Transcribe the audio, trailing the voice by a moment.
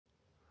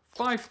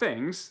5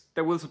 things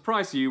that will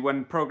surprise you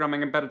when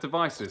programming embedded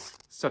devices,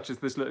 such as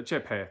this little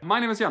chip here.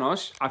 My name is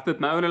Janos, I've built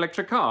my own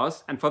electric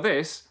cars, and for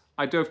this,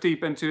 I dove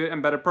deep into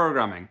embedded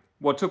programming.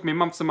 What took me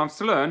months and months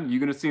to learn, you're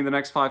going to see in the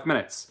next 5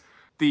 minutes.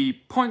 The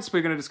points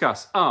we're going to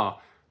discuss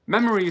are: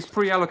 memory is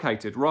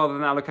pre-allocated rather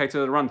than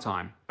allocated at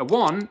runtime. A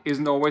 1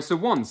 isn't always a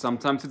 1,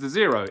 sometimes it's a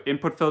 0.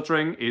 Input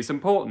filtering is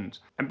important.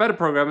 Embedded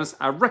programmers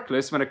are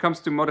reckless when it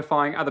comes to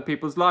modifying other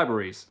people's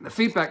libraries. The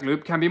feedback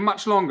loop can be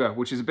much longer,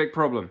 which is a big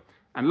problem.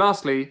 And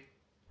lastly,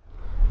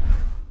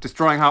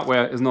 destroying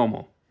hardware is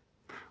normal.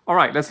 All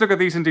right, let's look at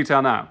these in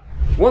detail now.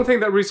 One thing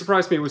that really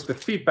surprised me was the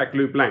feedback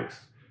loop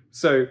length.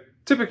 So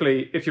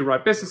typically, if you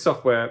write business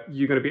software,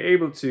 you're going to be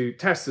able to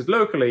test it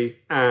locally,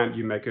 and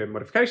you make a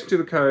modification to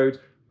the code.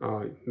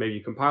 Maybe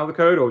you compile the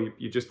code, or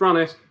you just run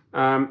it,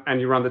 and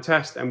you run the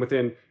test, and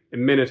within a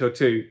minute or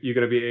two, you're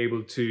going to be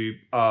able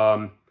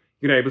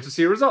to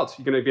see a result.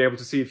 You're going to be able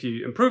to see if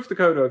you improved the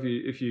code or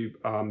if you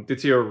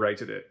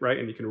deteriorated it, right?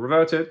 And you can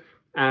revert it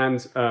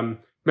and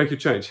make a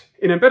change.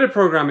 In embedded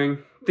programming,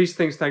 these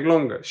things take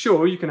longer.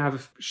 Sure, you can have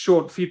a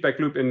short feedback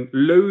loop in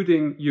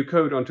loading your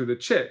code onto the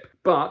chip,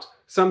 but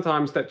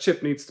sometimes that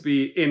chip needs to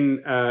be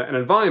in an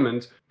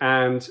environment,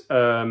 and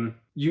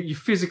you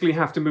physically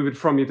have to move it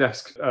from your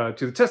desk to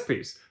the test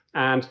piece.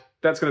 And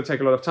that's going to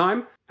take a lot of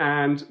time.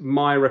 And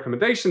my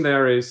recommendation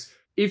there is,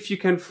 if you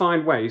can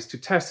find ways to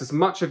test as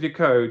much of your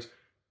code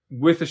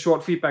with a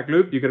short feedback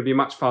loop, you're going to be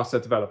much faster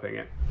at developing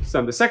it.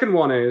 So the second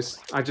one is,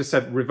 I just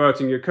said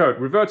reverting your code.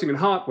 Reverting in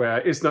hardware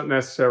is not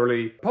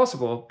necessarily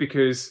possible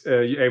because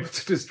you're able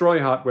to destroy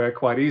hardware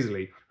quite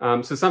easily.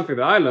 So something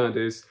that I learned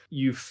is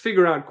you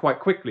figure out quite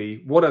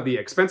quickly what are the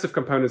expensive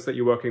components that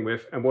you're working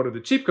with and what are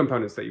the cheap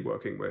components that you're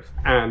working with.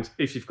 And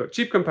if you've got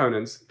cheap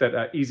components that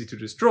are easy to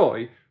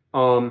destroy,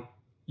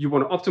 you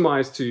want to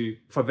optimize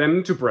for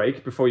them to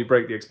break before you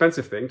break the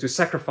expensive thing, to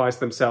sacrifice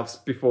themselves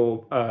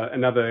before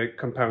another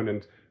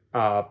component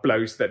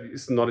blows that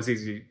is not as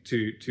easy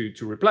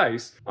to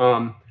replace.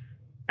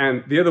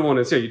 And the other one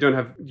is, you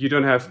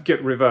don't have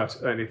git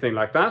revert or anything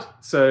like that.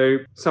 So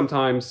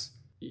sometimes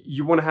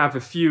you want to have a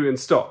few in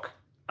stock.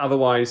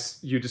 Otherwise,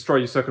 you destroy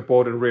your circuit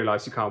board and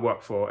realize you can't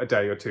work for a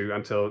day or two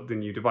until the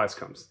new device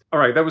comes. All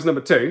right, that was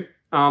number 2.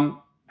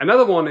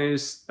 Another one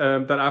is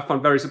that I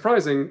found very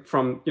surprising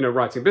from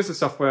writing business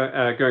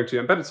software, going to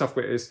embedded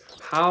software, is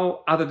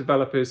how other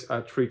developers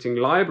are treating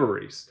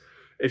libraries.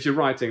 If you're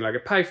writing like a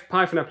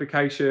Python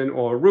application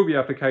or a Ruby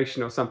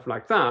application or something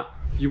like that,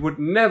 you would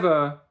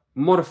never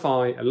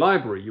modify a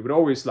library. You would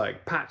always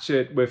patch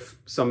it with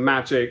some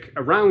magic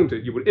around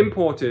it. You would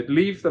import it,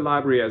 leave the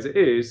library as it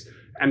is,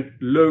 and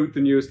load the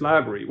newest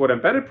library. What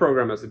embedded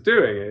programmers are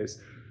doing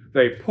is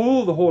they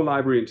pull the whole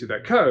library into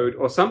their code,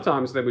 or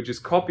sometimes they would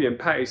just copy and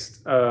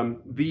paste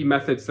the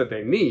methods that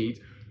they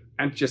need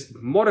and just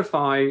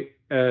modify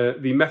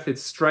the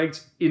methods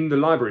straight in the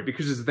library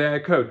because it's their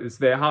code, it's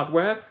their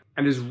hardware.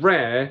 And it's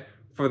rare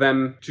for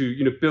them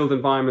to build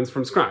environments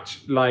from scratch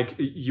like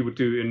you would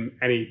do in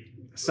any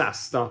SaaS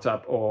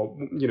startup or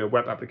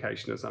web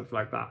application or something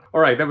like that.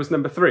 All right, that was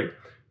number 3.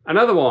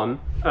 Another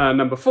one,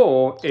 number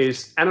 4,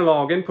 is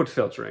analog input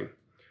filtering.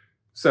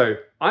 So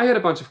I had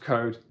a bunch of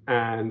code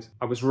and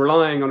I was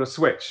relying on a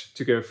switch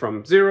to go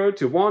from 0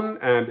 to 1.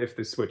 And if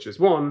this switch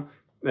is 1,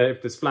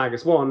 if this flag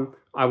is 1,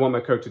 I want my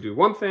code to do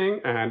one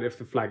thing. And if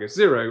the flag is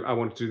 0, I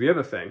want to do the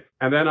other thing.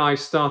 And then I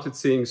started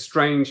seeing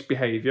strange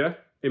behavior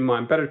in my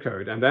embedded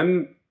code. And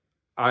then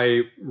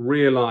I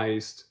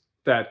realized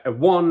that a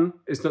 1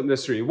 is not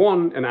necessarily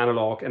 1 in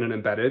analog and in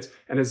embedded,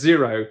 and a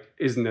 0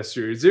 isn't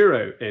necessarily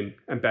 0 in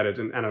embedded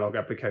and analog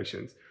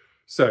applications.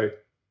 So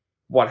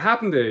what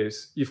happened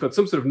is you've got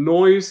some sort of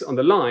noise on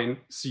the line.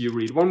 So you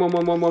read 1, 1,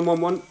 1, 1, 1, 1,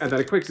 1, and then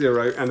a quick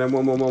 0, and then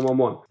 1, 1, 1, 1,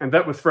 1. And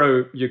that would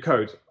throw your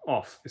code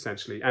off,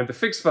 essentially. And the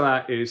fix for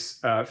that is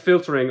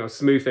filtering or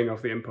smoothing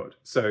of the input.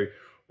 So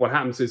what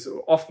happens is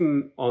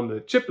often on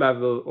the chip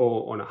level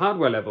or on a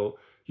hardware level,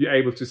 you're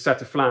able to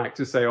set a flag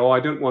to say, I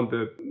don't want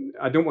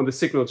the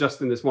signal just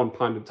in this one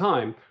point in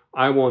time.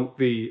 I want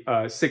the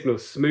signal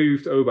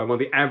smoothed over. I want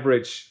the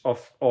average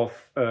of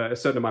a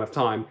certain amount of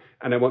time,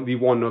 and I want the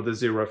 1 or the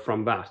 0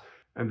 from that.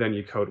 And then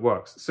your code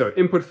works. So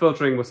input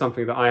filtering was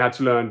something that I had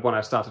to learn when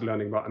I started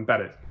learning about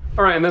embedded.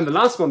 All right, and then the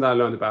last one that I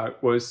learned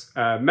about was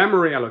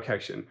memory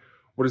allocation.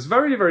 What is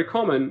very, very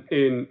common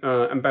in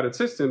embedded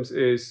systems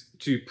is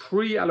to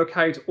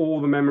pre-allocate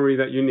all the memory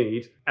that you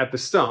need at the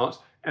start,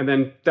 and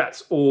then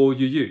that's all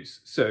you use.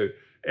 So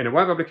in a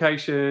web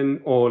application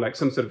or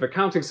some sort of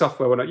accounting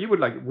software, where you would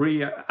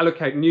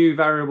reallocate new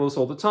variables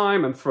all the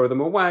time and throw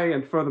them away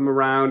and throw them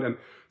around and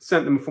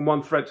send them from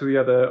one thread to the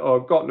other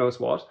or God knows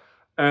what.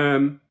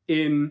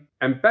 In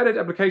embedded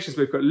applications,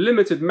 we've got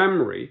limited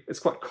memory. It's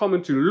quite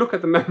common to look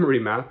at the memory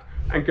map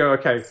and go,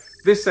 okay,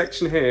 this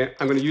section here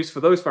I'm going to use for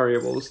those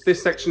variables.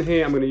 This section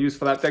here I'm going to use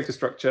for that data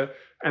structure.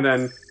 And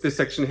then this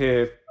section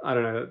here, I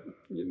don't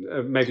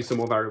know, maybe some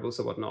more variables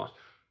or whatnot.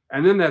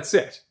 And then that's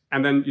it.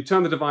 And then you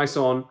turn the device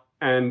on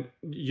and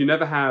you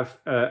never have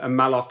a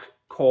malloc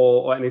call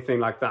or anything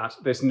like that.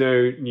 There's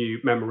no new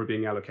memory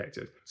being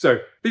allocated. So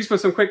these were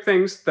some quick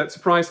things that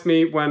surprised me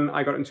when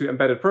I got into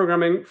embedded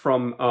programming from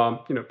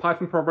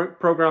Python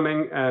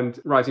programming and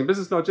writing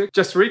business logic.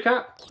 Just to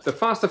recap, the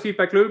faster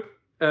feedback loop,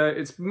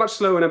 it's much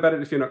slower in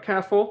embedded if you're not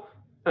careful.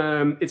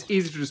 It's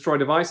easy to destroy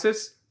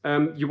devices.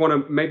 You want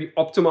to maybe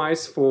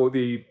optimize for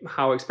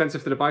how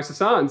expensive the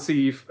devices are and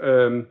see if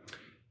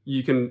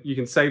you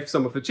can save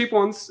some of the cheap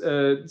ones,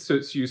 so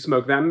you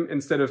smoke them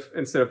instead of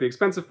the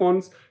expensive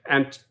ones.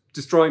 And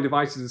destroying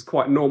devices is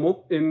quite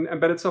normal in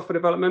embedded software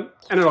development.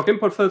 Analog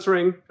input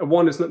filtering, a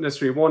 1 is not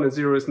necessarily 1 and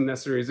 0 isn't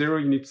necessarily 0.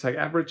 You need to take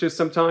averages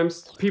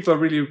sometimes. People are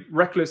really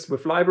reckless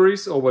with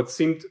libraries, or what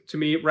seemed to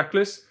me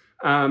reckless.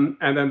 And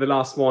then the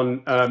last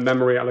one,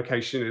 memory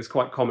allocation, is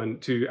quite common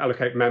to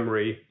allocate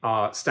memory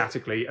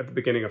statically at the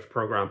beginning of a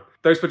program.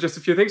 Those were just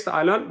a few things that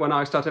I learned when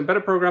I started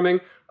embedded programming.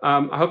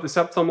 I hope this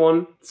helped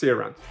someone. See you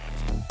around.